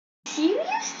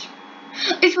Serious?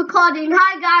 It's recording.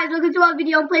 Hi guys, welcome to our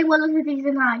video. I'm playing Roblox with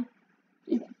Ethan. Hi.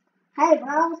 Hey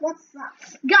bros, what's up?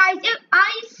 Guys,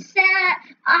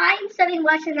 I'm setting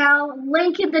rationale.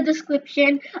 Link in the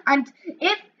description. And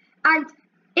if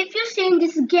you're seeing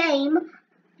this game,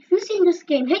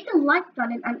 hit the like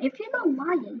button. And if you're not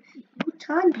lying, you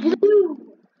turn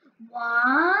blue.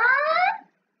 What?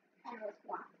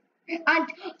 And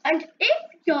if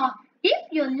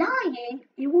you're lying,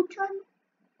 it will turn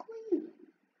green.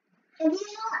 If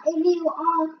you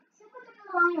are super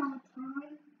lying all the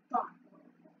time, right?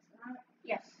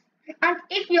 Yes. And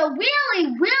if you're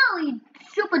really, really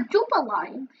super duper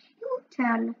lying, it will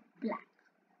turn black.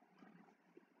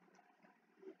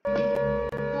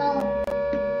 Oh.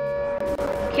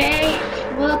 Okay, it's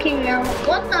working now.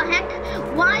 What the heck?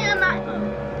 Why am I?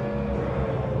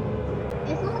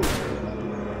 It's only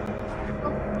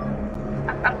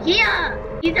I'm here.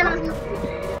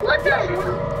 What the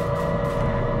hell?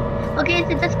 Okay, so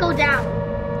just go down.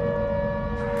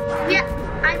 Yeah,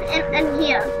 I'm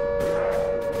here.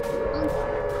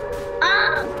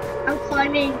 Ah, I'm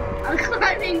climbing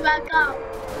back up.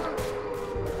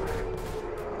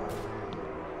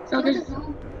 So this.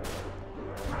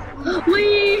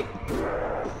 Wee.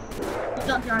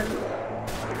 Got done.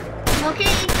 Okay,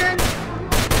 Ethan.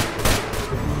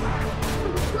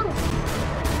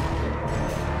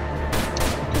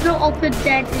 There's no open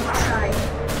dead inside.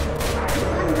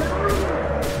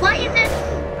 What is it?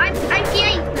 I'm here,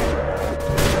 Ethan.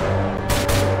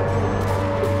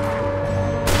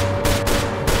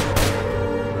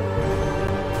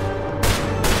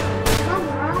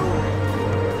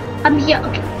 I'm here.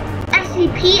 Okay.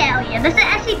 SCP area. This is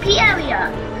SCP area.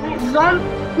 Look.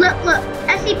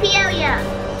 SCP area.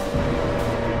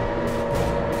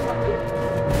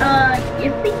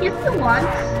 If the ones.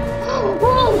 Oh,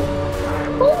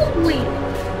 holy.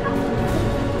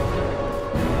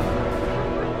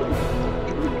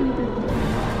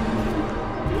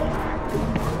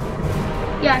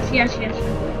 Yes.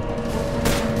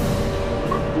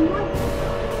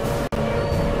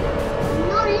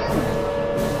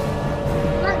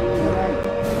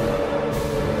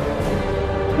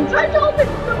 I'm trying to open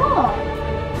the door.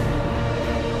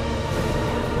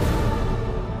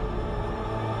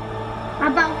 How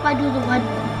about if I do the red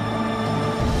one?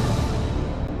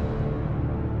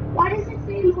 Why does it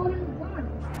say you holding the gun?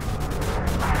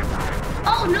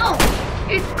 Oh no!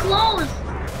 It's closed!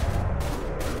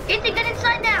 Ethan, get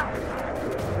inside now!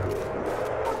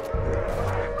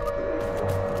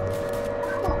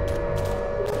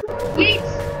 Please!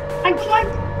 I'm trying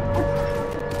to...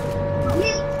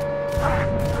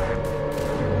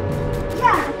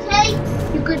 Yeah, okay.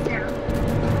 You're good now.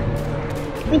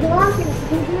 We go on to the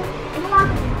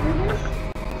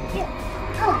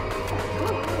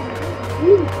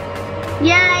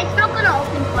Yeah, it's not gonna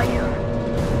open for you.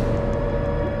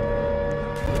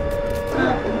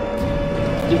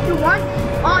 If you want...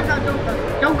 Oh, no,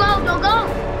 don't go!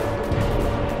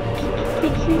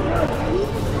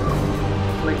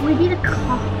 Wait, we need a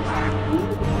car.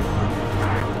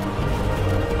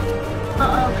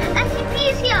 Uh-oh. SCP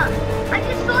is here! I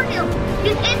just saw him.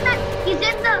 He's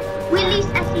in the release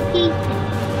SCP thing.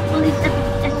 Release SCP.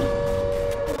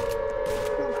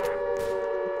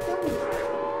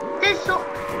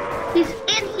 He's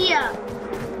in here.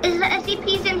 Is the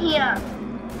SCP's in here?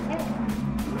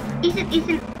 He's in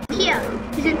here.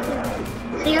 He's in here.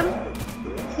 See him?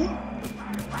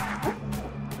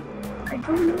 I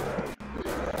don't know.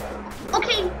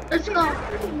 Okay, let's go.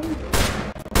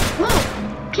 Whoa,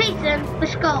 okay then,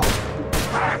 let's go.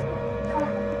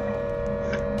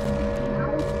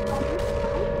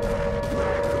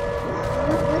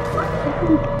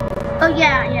 Oh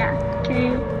yeah. Okay.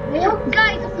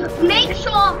 Guys, make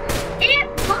sure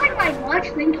find my watch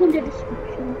link in the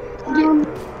description.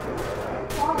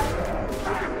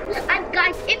 And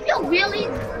guys, if you're really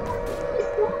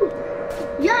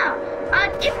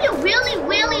and if you're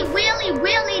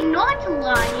really not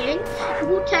lying, it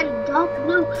will turn dark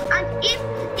blue. And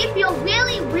if you're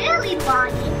really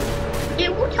lying,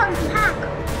 it will turn black.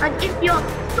 And if you're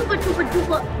super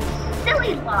duper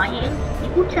silly lying,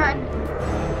 it will turn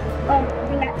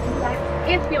black.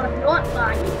 If you're not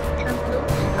lying, it will turn blue.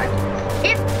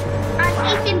 And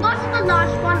Ethan, what's the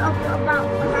last one about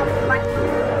black?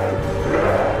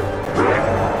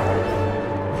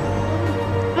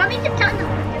 Want me to turn the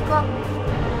music off?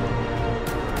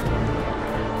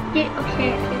 Yeah,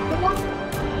 okay.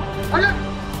 Oh look.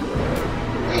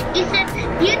 Ethan,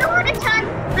 you know how to turn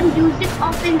the music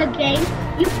off in the game?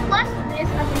 You press this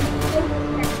and then you play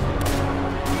this.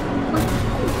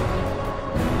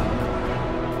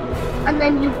 And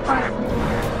then you press it.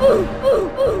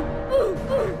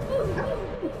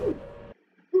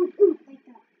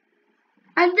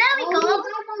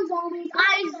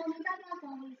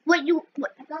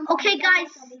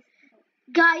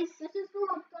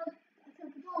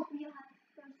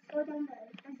 go down there.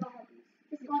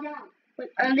 Just go down. Wait,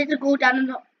 I need to go down and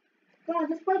Go,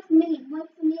 just wait for me. Wait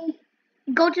for me.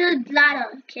 go to the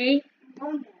ladder, okay? I'm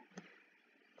going there.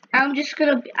 I'm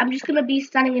just gonna be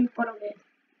standing in front of it.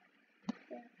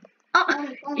 Oh,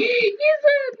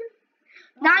 Ethan!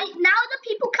 Now the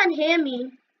people can hear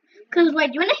me. Cause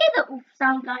wait, you wanna hear the oof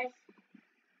sound, guys?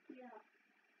 Yeah.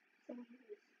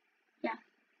 Yeah.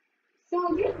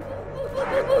 So you.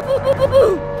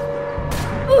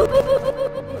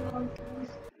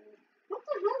 What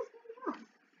the hell is going on?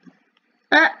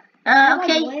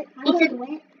 Okay. How do I Ethan, do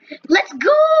it? let's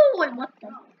go! Wait, what the?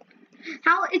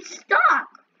 How it's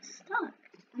stuck? Stuck.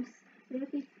 I'm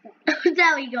seriously stuck.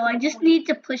 There we go. I just need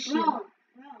to push you. Bro,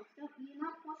 stop. You're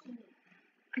not pushing me.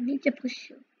 I need to push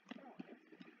you.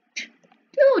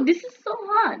 Dude, this is so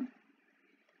hard.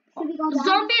 Should we go down?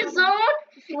 Zombie zone?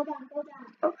 Just go down. Go down.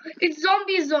 Oh, it's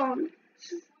zombie zone.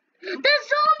 There's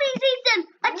zombies, Ethan!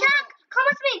 Attack! Come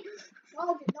with me! No,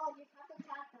 you have to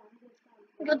attack them.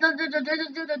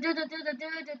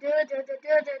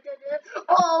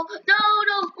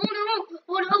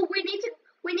 Oh no,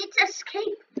 we need to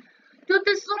escape. Dude,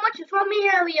 there's so much zombie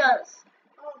areas.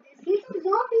 Oh, there's some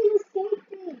zombies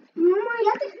escaping. Oh my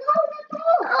You have to close the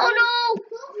door. Oh no!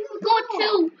 Close the Go door.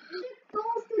 to.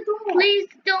 Close the door. Please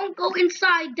don't go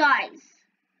inside, guys.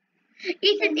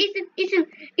 Ethan, Close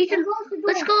the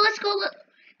door. let's go.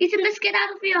 Ethan, let's get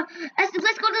out of here. Let's go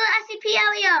to the SCP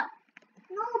area.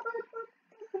 No, but the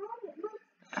zombie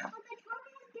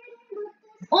is getting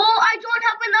this. Oh, I don't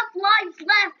have enough lives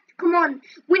left. Come on,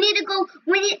 we need to go.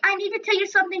 I need to tell you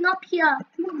something up here.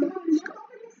 Come on, look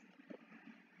over this.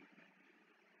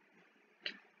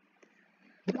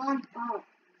 Come on, out.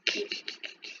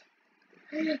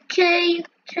 K.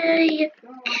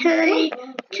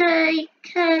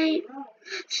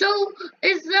 So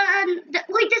is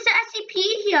wait? There's an SCP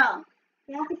here.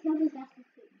 You have to kill this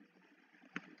SCP.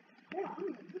 Yeah,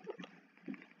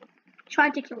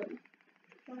 Trying to kill him.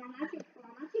 I'm actually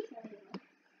killing you.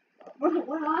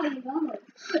 Where are you going?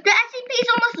 The SCP is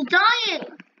almost dying.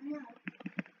 I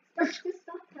know. Just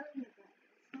stop telling me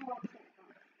that.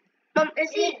 It's not okay.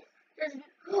 Is he?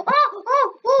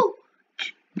 Oh!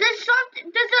 There's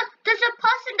a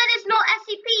person that is not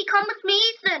SCP. Come with me,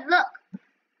 Ethan. Look.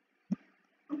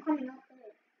 I'm coming up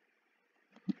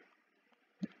there.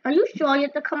 Are you sure you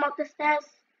have to come up the stairs?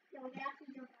 No, they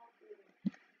actually jump off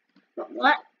there.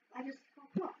 What? I just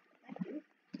popped up. Thank you.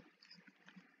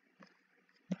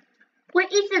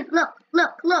 Wait, Ethan. Look.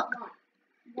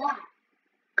 What?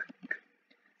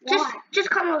 Just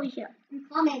come over here. I'm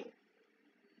coming.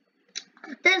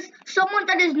 There's someone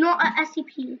that is not a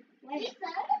SCP. Wait.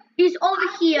 He's over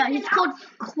here. He's called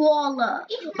Koala.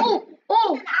 Oh!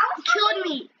 He killed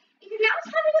me. Ethan, I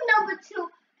was having a number 2.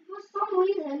 For some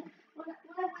reason, when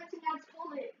I went to that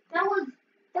toilet, that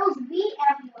was wheat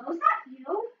everywhere. Was that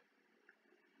you?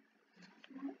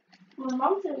 My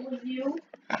mom said it was you.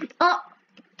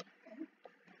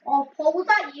 Oh, Paul, was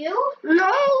that you?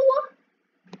 No.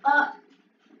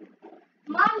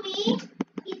 Mommy,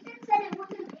 Ethan said it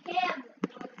wasn't him.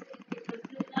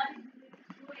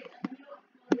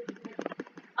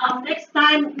 Next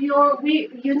time you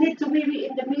need to be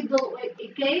in the middle,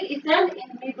 okay? It's in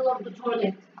the middle of the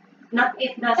toilet, not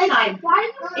in the side.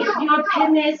 Why do you If your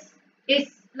penis is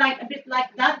like a bit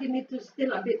like that, you need to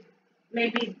still a bit,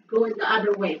 maybe go in the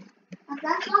other way.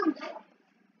 That's on the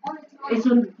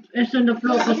toilet. It's on the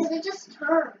floor. Yeah, because it just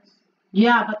turns.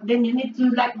 Yeah, but then you need to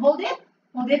like hold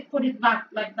it, put it back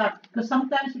like that. Because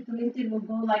sometimes it will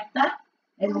go like that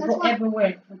and will go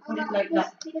everywhere. And put it like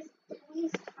that. Because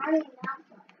he's turning that.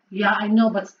 Yeah, I know,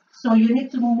 but so you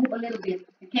need to move a little bit,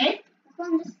 okay? That's what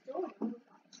I'm just doing.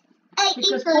 Hey,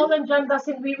 Because Ethan. Paul and John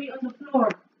doesn't wee on the floor.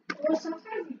 Or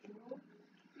sometimes you do.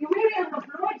 You wee on the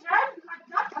floor, John? Like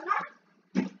that, a lot?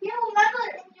 You remember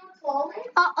in your toilet?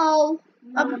 Uh-oh.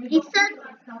 Ethan.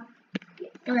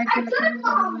 I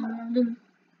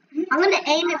I'm gonna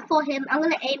aim it for him. I'm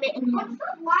gonna aim it in him. What's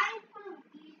the line from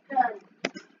Ethan?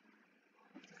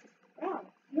 Oh,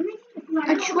 you're making it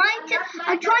fun.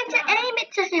 I'm trying to aim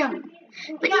it to him.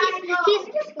 But he's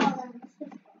Just go then.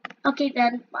 okay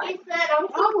then. Bye. Ethan,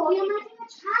 oh, you're making a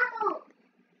channel.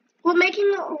 We're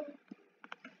making a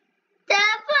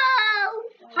devil.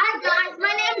 Hi guys,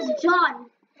 my name is John.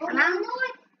 And I'm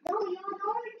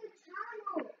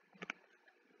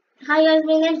Hi guys,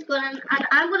 my name's Glenn, and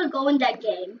I'm gonna go in that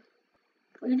game.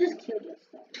 Oh, you just killed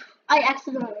yourself. I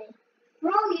accidentally.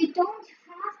 Bro, you don't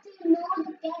have to know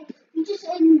the game. You just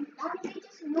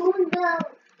ruined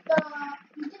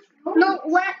No,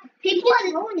 what? People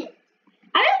just ruined it.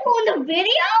 I didn't ruin the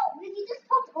video. You just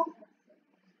popped over.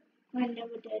 I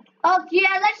never did. Oh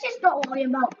yeah, let's just go sorry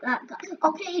about that.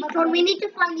 Okay, John, we need to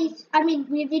find these. I mean,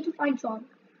 we need to find John.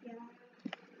 Yeah.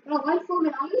 Oh, one for me.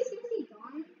 Are you seriously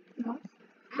gone? No.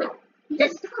 Ow.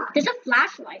 There's a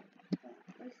flashlight.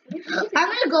 I'm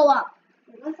gonna go up.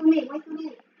 Wait for me. Wait for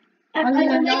me. No.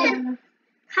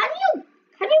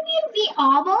 Can you be in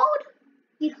VR mode?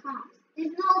 You can't.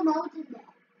 There's no mode in there.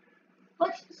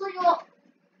 But so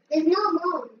there's no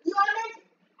mode. You know what I mean?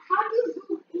 How do you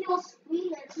zoom in your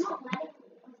screen? It's not letting me.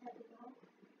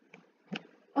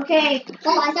 Okay.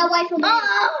 Oh, I said wait for me.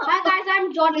 Hi guys,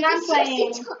 I'm Jordan. I'm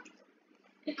playing.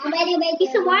 I'm ready. He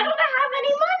said, why don't I have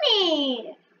any money?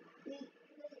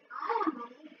 I have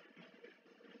money.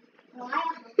 Well, I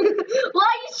have money. Why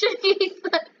are you shooting? I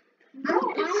have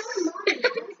money.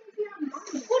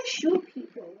 Don't shoot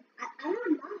people. I have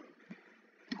money.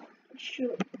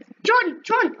 Shoot. John,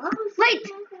 wait.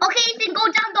 Okay, then go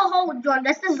down the hole, John.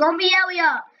 That's the zombie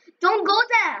area. Don't go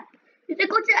there. You have to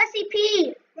go to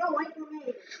SCP. No, wait for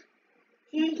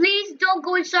me. Please don't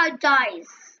go inside, guys.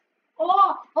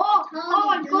 Oh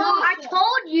my God. I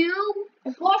told you.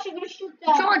 Of course you're gonna shoot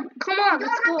them. John, come on, You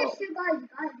let's don't go. have to shoot guys. You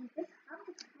just have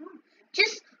to come.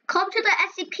 Just come to the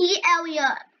SCP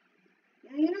area.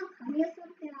 You're not coming or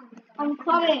something. I'm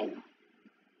coming.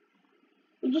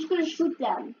 We're just gonna shoot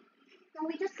them. No,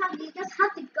 you just have to go. You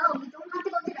don't have to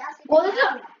go to the SCP Well, is it?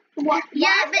 area. What?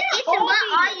 Yeah, but Ethan, where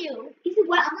are you? Ethan,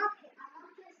 where? I'm not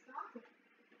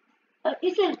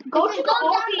Ethan, go to the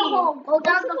hole. Go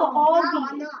down the hole. No,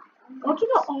 I'm not. Go to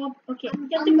the orb. Okay, I'm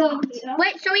you have to go not. here.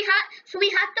 Wait, so we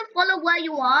have to follow where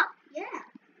you are? Yeah.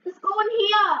 Let's go in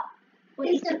here.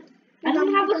 Wait, Ethan, I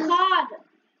don't have a card.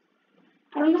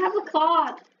 I don't have a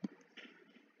card.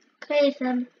 Okay,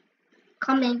 Ethan.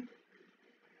 Coming.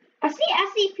 I see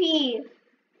SCP.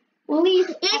 Please.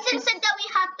 Ethan said that we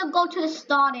have to go to the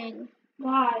starting.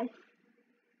 Why?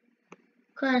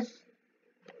 Because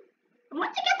I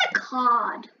want to get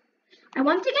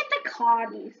the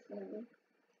card. Ethan.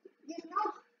 there's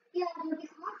no. Yeah, you can't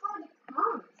find the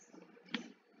cards.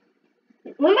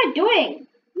 What am I doing?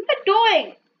 How do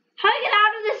I get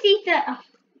out of this, Ethan? Oh,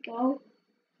 go.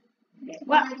 Okay,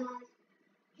 what? Oh my God.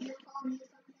 You follow me or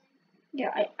something?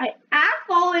 Yeah, I am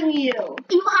following you.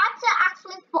 You have to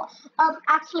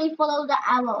actually follow the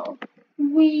arrow.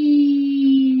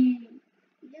 We.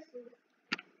 Just do it.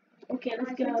 Okay, let's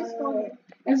Alright, so just go go. in.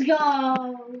 Let's go.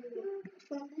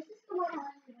 So this is the way I go.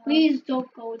 Please don't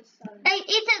go inside. Hey,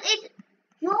 Ethan.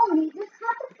 No, you just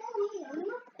have to follow me. I'm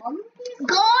not following you.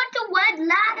 Go to red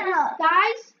ladder.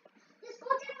 Guys. Just go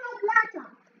to the ladder.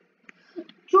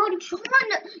 John, you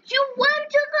went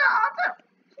to the other.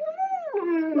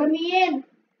 Let me in.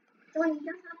 John, you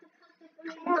just have to cut the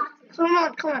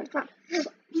green button.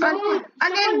 Come on.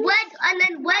 And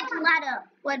then red ladder.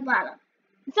 Red ladder.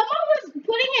 Someone was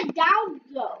putting it down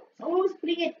though.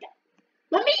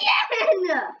 Let me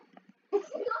in.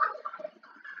 It's not.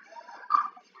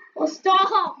 Oh,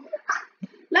 stop.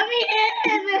 Let me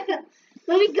in.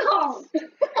 Let me go.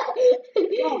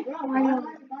 Oh, bro,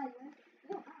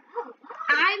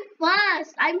 I'm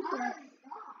first.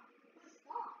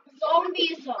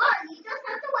 Zombie zone. Oh, you just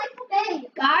have to wait for me.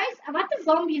 Guys, I'm at the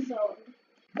zombie zone.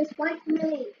 Just wait for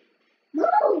me.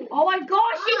 Move. Oh my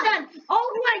gosh, Ethan.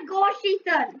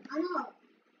 I know.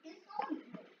 It's zombie.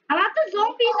 I'm at the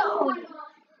zombie Oh my zone. gosh.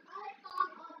 I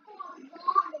found a boss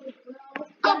zombie, bro.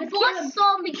 A boss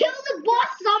zombie. Kill the boss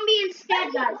zombie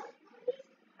instead, guys.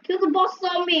 Kill the boss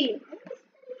zombie.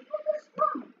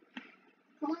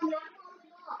 Come on,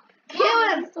 Kill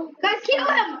him. Guys, kill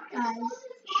him.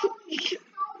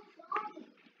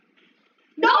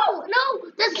 No.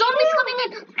 The zombie's coming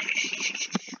in.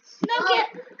 Snuck it.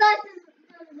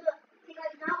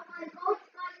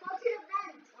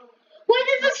 Wait,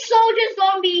 there's a soldier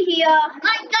zombie here.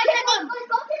 Guys,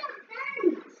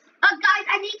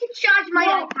 I need to charge my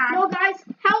iPad. No, guys,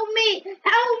 help me. Where's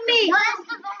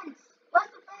the vent?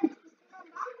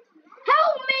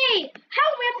 Help me.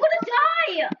 I'm gonna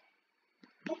die. I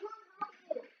can't help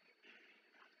you.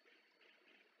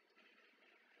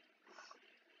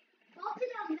 Go to the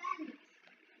vent.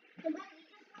 The vent, you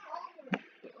just went over it.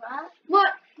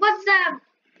 What? What's that?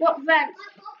 What vent? Go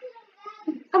to the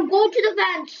vent. I'm going to the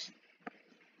vent.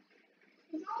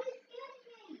 It's always scaring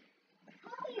me.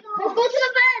 How do you Let's go to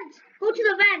the vent. Go to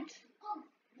the vent. Oh,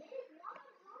 there's one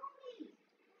zombie.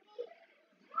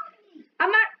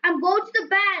 I'm going to the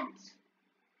vent.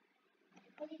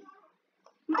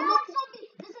 I'm not zombie.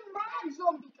 There's a mad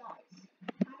zombie, guys.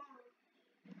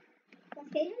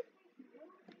 Okay.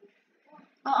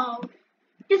 Uh-oh.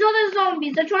 There's other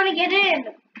zombies. They're trying to get in.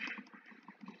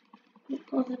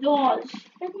 Close the doors.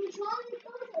 I've been trying to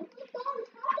close it.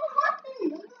 How happened?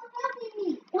 You're not helping me.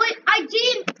 Wait, I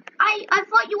I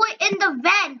thought you were in the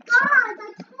vent. Guys,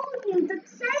 I told you to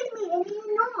save me and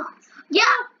you're not.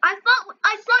 Yeah, I thought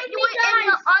you were in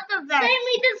the other vent. Save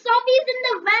me, the zombies in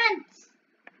the vents.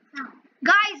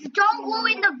 Guys, don't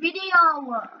ruin the video.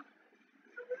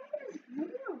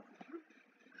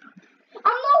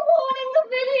 I'm not ruining the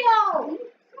video.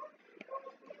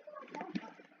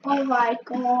 Oh my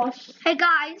gosh. Hey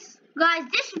guys,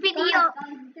 this video,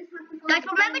 guys,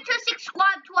 remember to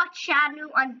subscribe to our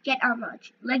channel and get our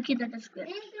merch. Link in the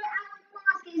description. If you're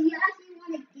out of you actually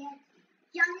want to get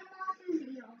giant monsters,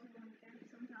 you also want to get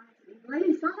sometimes.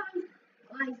 Sometimes,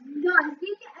 guys, do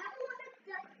you ever want to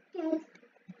get,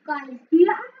 guys, do you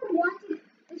ever want to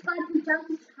subscribe to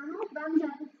Johnny's channel? Then you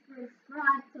have to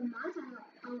subscribe to my channel,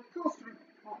 our post channel.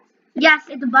 Yes,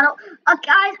 in the bottom.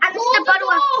 Guys, and it's the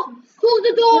bottom. Close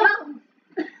the door.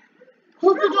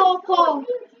 Close the door, Paul.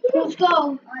 Let's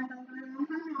go.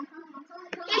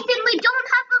 Listen, we don't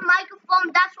have a microphone.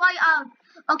 That's why.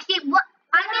 Okay, what?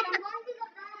 I mean,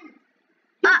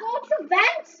 You're going to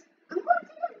vents? I'm going to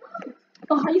the vents.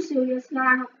 Oh, are you serious? Now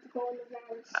I have to go in the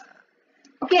vents.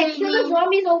 Okay, kill the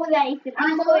zombies over there, Ethan.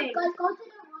 I'm going. Guys, go to the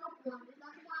rock one.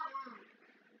 That's where I am.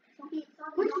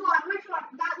 Which one?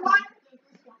 That one? Yeah,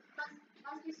 this one.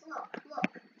 Let's just look.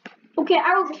 Okay,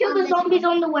 I will kill the zombies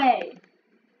on the way.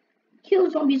 Kill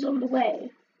zombies on the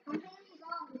way. I'm killing these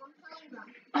zombies. I'm killing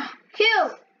them. Kill!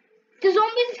 The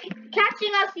zombies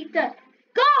catching us, Ethan.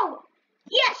 Go!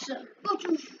 Yes! Go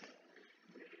to.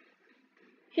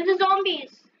 Kill the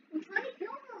zombies. I'm trying to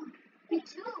kill them. Me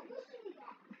too.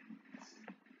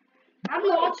 I'm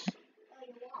not.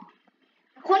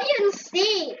 I couldn't even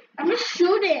see. I'm just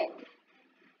shooting.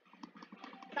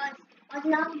 Guys, I'm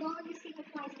now going to see the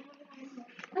place.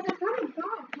 Guys, I found a guy.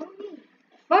 Follow me.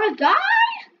 Found a guy?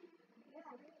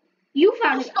 You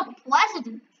found it. the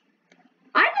president.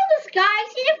 I know this guy.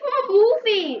 I've seen it from a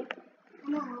movie.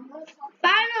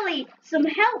 Finally, some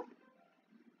help.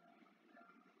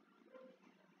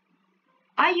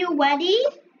 Are you ready?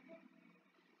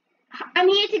 I'm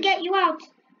here to get you out.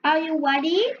 Are you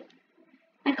ready?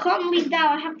 I can't leave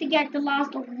now. I have to get the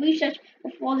last of research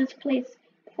before this place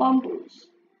crumbles.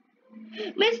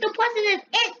 Mr. President,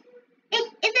 it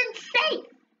isn't safe.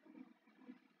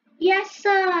 Yes,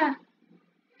 sir.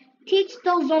 Teach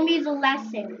those zombies a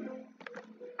lesson.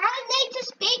 I need to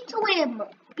speak to him.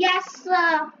 Yes,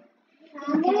 sir.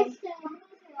 Okay.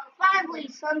 Finally,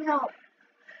 some help.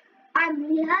 I'm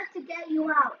here to get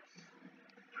you out.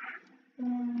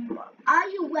 Are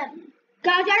you ready?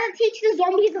 Guys, I gotta teach the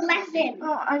zombies a lesson.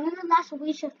 Oh, I'm gonna last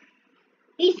research.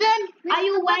 Ethan, are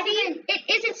you ready? It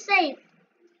isn't safe.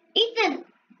 Ethan,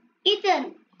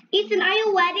 are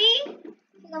you ready?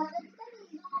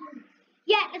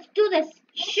 Yeah, let's do this.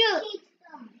 Shoot.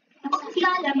 Let's teach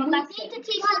them a lesson. We need to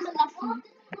teach them a lesson.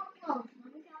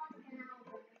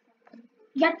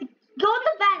 You have to go in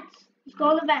the vents. Let's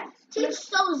go in the vents. Teach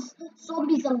those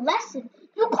zombies a lesson.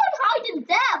 You can't hide in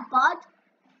there, bud.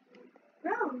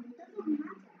 No, it doesn't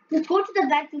matter. Let's go to the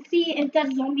vents and see if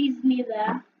there's zombies near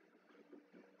there.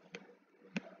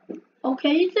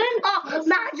 Okay, Ethan? Oh,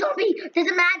 mad zombie. There's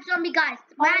a mad zombie, guys.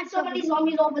 Mad so many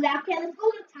zombies over there. Okay, let's go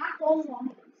attack those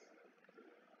zombies.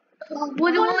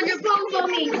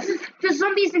 There's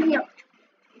zombies in here.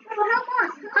 Help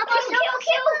us.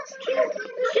 Kill.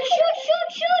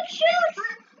 Shoot.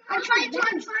 I'm trying to.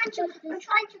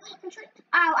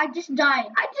 Ow, I just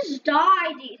died. I just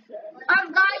died, Ethan.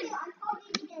 Guys.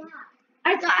 I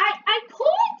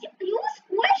couldn't. You were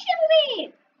squishing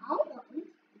me.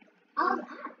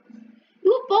 You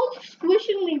were both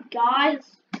squishing me,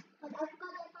 guys.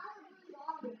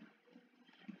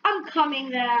 I'm coming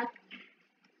there.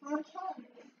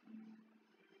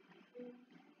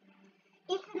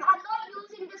 Ethan, I'm not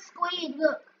using the screen.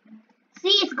 Look.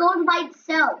 See, it's going by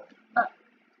itself.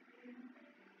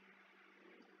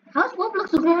 How's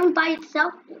Roblox going by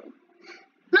itself?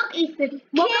 Look, Ethan.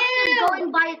 Roblox is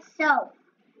going by itself.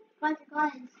 Guys, I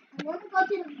want to go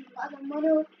to the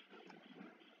model.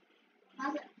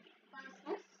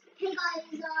 Hey guys,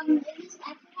 if this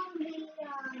actually be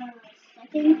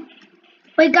second.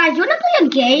 Wait, guys, you wanna play a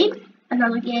game?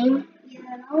 Another game? Yeah,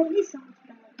 that would be so much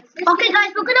better. Okay,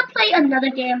 guys, we're gonna play another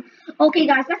game. Okay,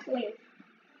 guys, let's leave.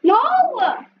 No!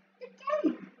 The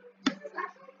game! This is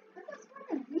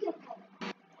kind of vehicle.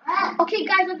 Okay,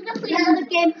 guys, we're gonna play another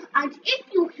game, and if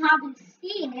you haven't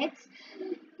seen it,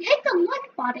 hit the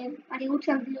like button, and it will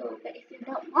turn blue. But if you're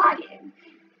not lying,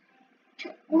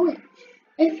 turn orange.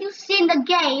 If you've seen the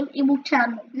game, it will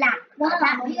turn black.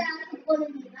 Wow, yeah, it's gonna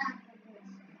be that.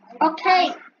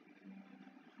 Okay.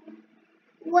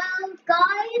 Well,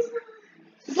 guys,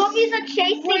 zombies are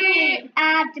chasing me.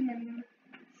 Admin.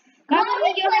 I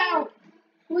need your help.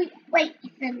 Wait,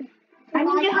 Ethan. I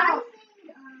need your help.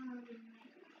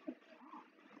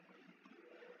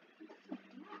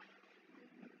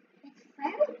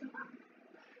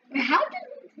 How did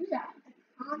we do that?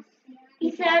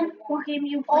 Ethan, what game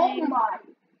you Oh playing? my.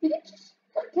 Did it just,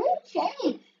 the game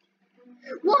changed?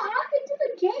 What happened to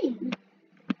the game?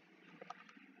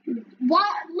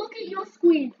 What? Look at your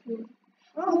screen.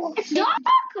 Oh, It's dark.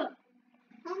 I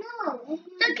know.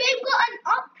 The game got an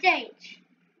update.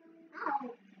 How?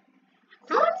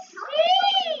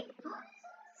 See?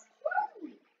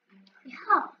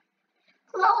 Yeah.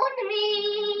 Clone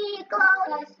me.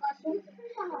 Clone.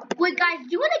 Wait, guys, do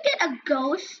you want to get a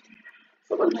ghost?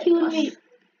 Someone killed me.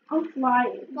 I'm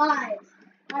flying. Guys,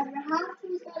 we have to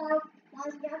start out.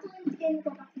 Guys, we have to leave this game and go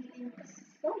back to the game because it's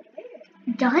so weird.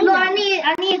 Dino. No, I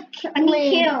need kill.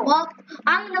 Well,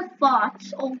 I'm gonna fart.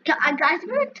 Oh, guys, I'm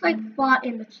gonna type fart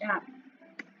in the chat.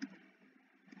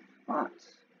 Fart.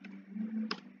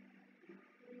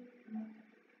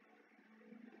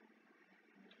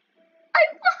 I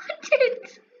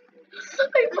farted. I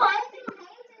farted.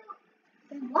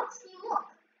 What's the look?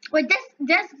 Wait, this.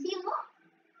 See look.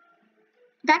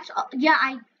 That's yeah.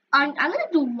 I'm gonna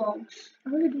do logs.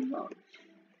 I'm gonna do logs.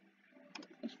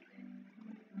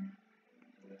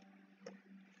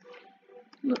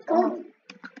 Look,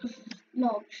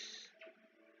 logs.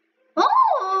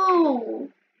 Oh,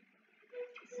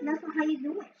 That's not how you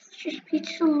do it.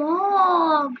 it's the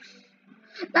logs.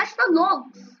 That's the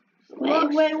logs.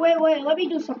 Wait. Let me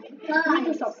do something.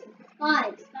 Guys, stop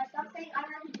saying I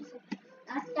have to do something.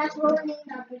 That's ruining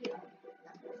that video.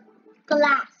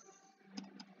 Glass.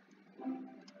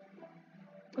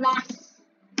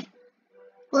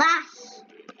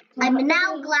 I'm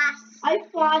now glass. I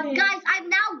farted. Guys, I'm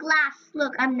now glass.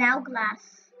 Look, I'm now glass.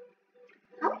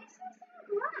 How is this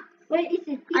glass? Wait,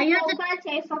 Ethan. Are you Can I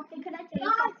say something? Guys,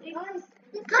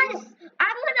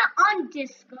 I'm gonna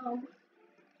undisco.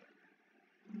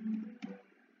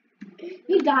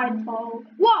 You died, Paul.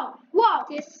 Whoa.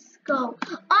 Disco.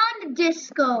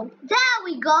 Undisco. There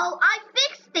we go. I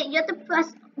fixed it. You have to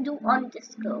press do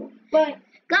undisco. But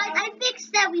Guys, I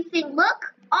fixed everything.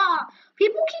 Look.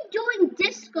 People keep doing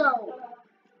disco.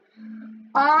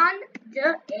 On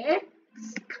the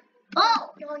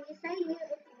Oh, When you say you,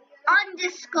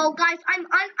 undisco, guys.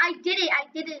 I did it. I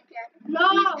did it again. no.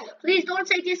 Please don't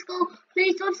say disco.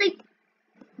 Please don't say.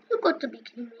 You got to be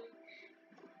kidding me.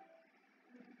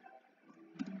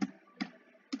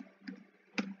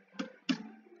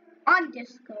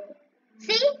 Undisco.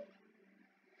 See?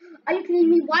 Are you kidding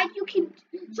me? Why do you keep?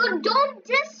 So don't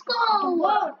disco.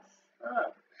 What?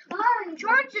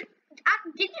 John's. Did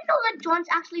you know that John's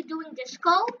actually doing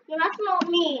disco? No, that's not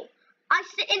me. I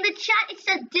said in the chat it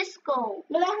said disco.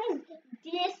 No, that is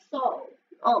disco.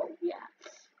 Oh yeah.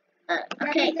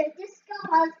 Okay. The disco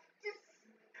has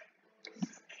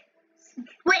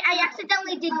Wait, I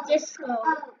accidentally did disco.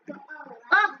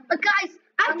 oh, Guys,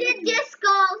 I did disco.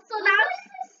 So now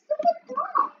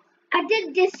I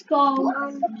did disco.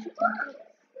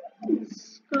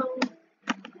 Disco.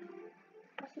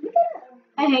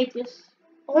 I hate this.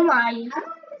 Oh my.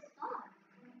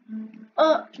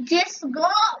 Disco.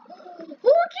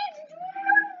 Who keeps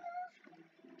doing?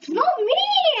 It's not me.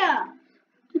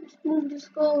 Keeps doing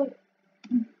disco.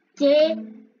 You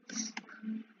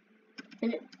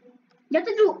have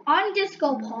to do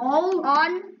undisco, Paul.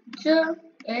 Undisco.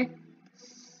 I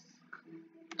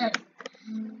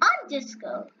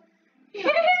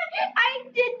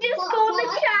did disco in the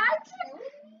chat.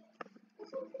 You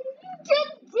did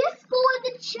disco in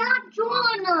the chat,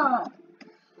 John.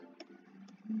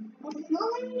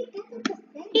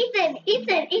 Ethan,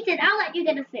 I'll let you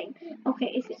get a thing. Okay,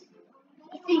 Ethan,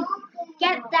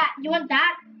 get that. You want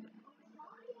that?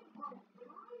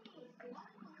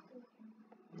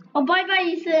 Oh, bye bye,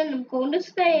 Ethan. I'm going to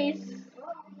space.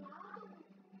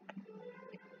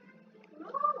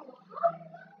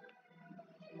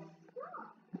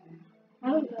 I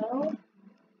don't know.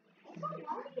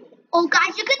 Oh,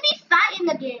 guys, you can be fat in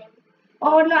the game.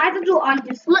 Oh no, I have to do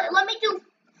undisco. Let me do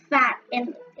fat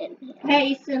in here. Hey,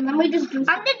 Ethan, let me just do I'm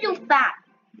something. gonna do fat.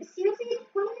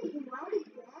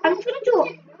 I'm just gonna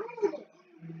do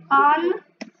on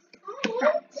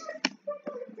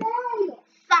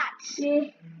Fat.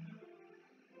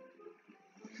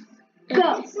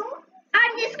 go.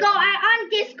 Undisco. I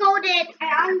undiscoed it.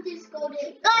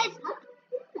 Guys,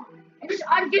 I just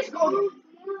undiscoed it.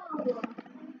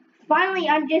 Finally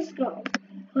undisco.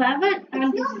 Whoever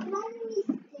undisco.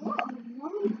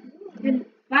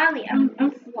 Finally,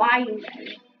 I'm flying.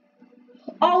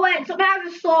 Oh wait, someone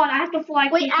has a sword. I have to fly.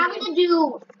 Wait, quickly. I'm gonna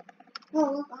do.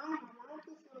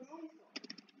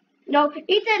 No,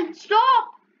 Ethan, stop!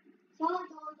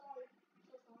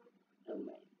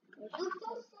 I'm so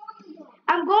sorry, John.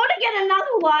 I'm going to get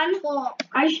another one. Stop.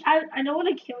 I don't want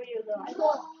to kill you though.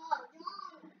 John.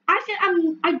 I said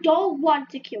I don't want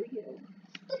to kill you.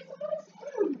 Look, someone's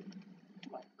him.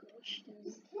 Oh my gosh.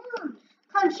 It's him.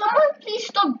 Can someone please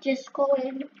stop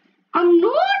discoing? I'm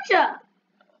not.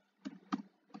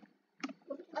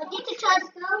 I need to try to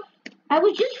go. I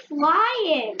was just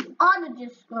flying. On the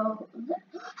disco.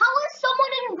 How is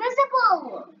someone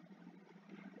invisible?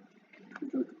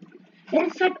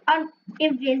 It's like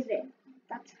invisible.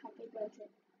 That's how they wrote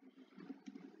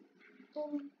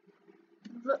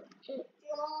it.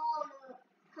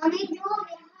 Honey, John, you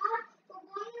have to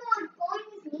go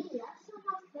with me. That's so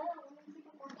much better when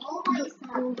people go all by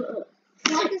yourself.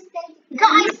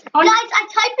 Guys, I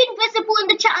type invisible in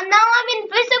the chat and now I'm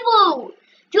invisible.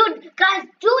 Dude, guys,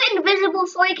 do invisible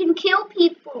so I can kill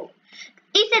people.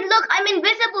 Ethan, look, I'm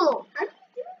invisible. How do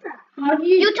you do that? How do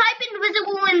you? You type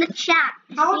invisible in the chat.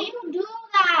 How do you do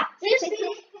that? You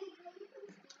see?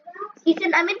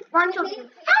 Ethan, I'm in front of you. How do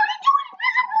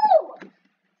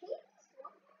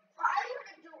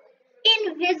you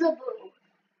do invisible?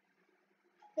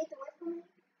 Invisible.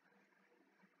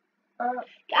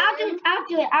 I'll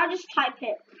do it. I'll just type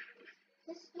it.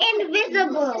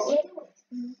 Invisible.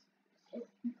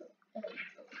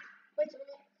 Wait a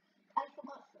minute. I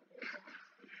forgot something.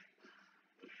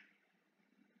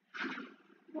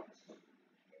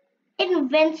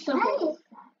 Invincible.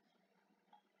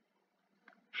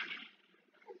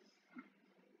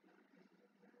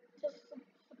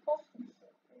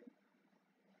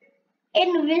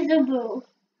 Invisible.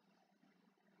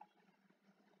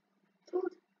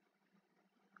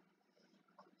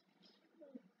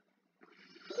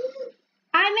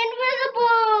 I'm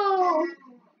invisible.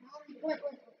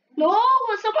 No,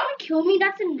 will someone kill me?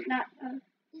 That's not.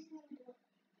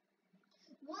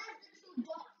 What is the two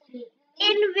dots in it?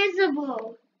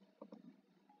 Invisible.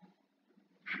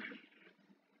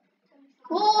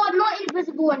 Oh, I'm not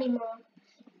invisible anymore.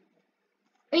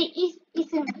 It's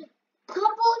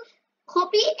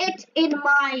copy it in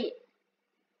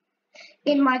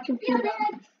my computer.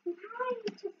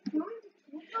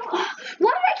 Why do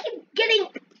I keep getting?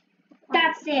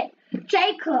 That's it.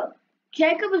 Jacob.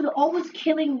 Jacob is always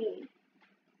killing me.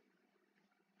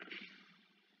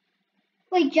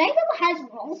 Wait, Jacob has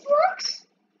Roblox?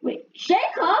 Wait,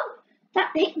 Jacob?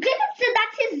 Jacob said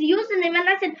that's his username, and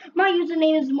I said my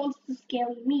username is Monster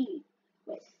Scary Me.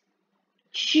 Wait.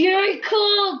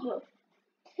 Jacob.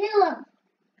 Kill him.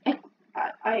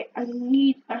 I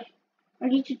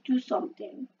need to do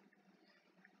something.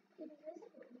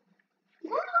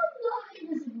 No, I'm not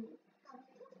invisible.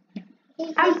 Can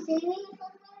you see me?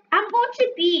 I'm going to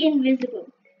be invisible.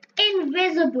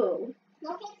 Invisible. No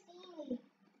one can see me.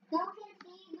 No one can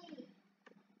see me.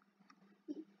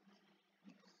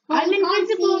 I'm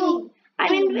invisible.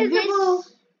 I'm invisible.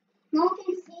 No one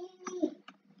can see me.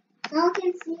 No one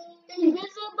can see me.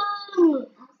 Invisible.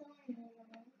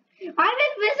 I'm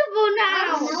invisible now.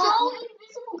 I'm so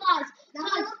invisible, guys.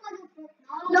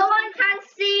 No one can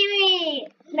see me.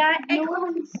 No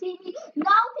one can see me.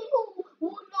 Now people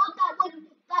will know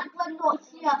that we're not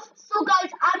here. So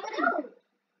guys, I'm gonna.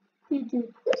 You did.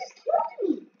 You just killed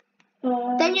me.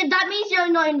 Then that means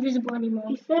you're not invisible anymore.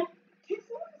 Ethan?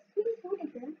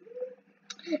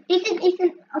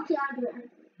 Ethan. Okay, I'll do it.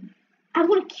 I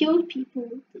want to kill people.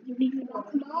 You leave me alone.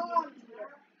 Come on.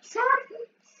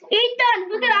 Ethan,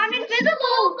 look at I'm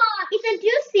invisible. Ethan, do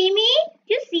you see me?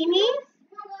 Do you see me?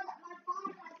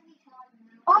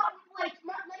 Oh, wait,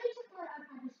 let me just put it on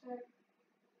register.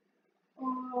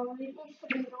 Oh, it needs to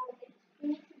be loaded. We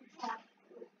need to check.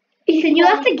 Ethan, you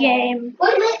left the game.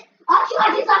 Wait a minute. Actually,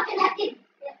 I just got connected.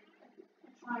 Yeah,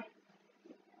 that's fine.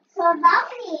 So that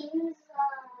means,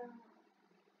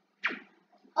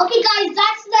 okay, guys,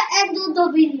 that's the end of the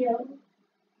video.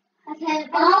 Okay,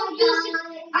 I hope you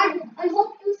see.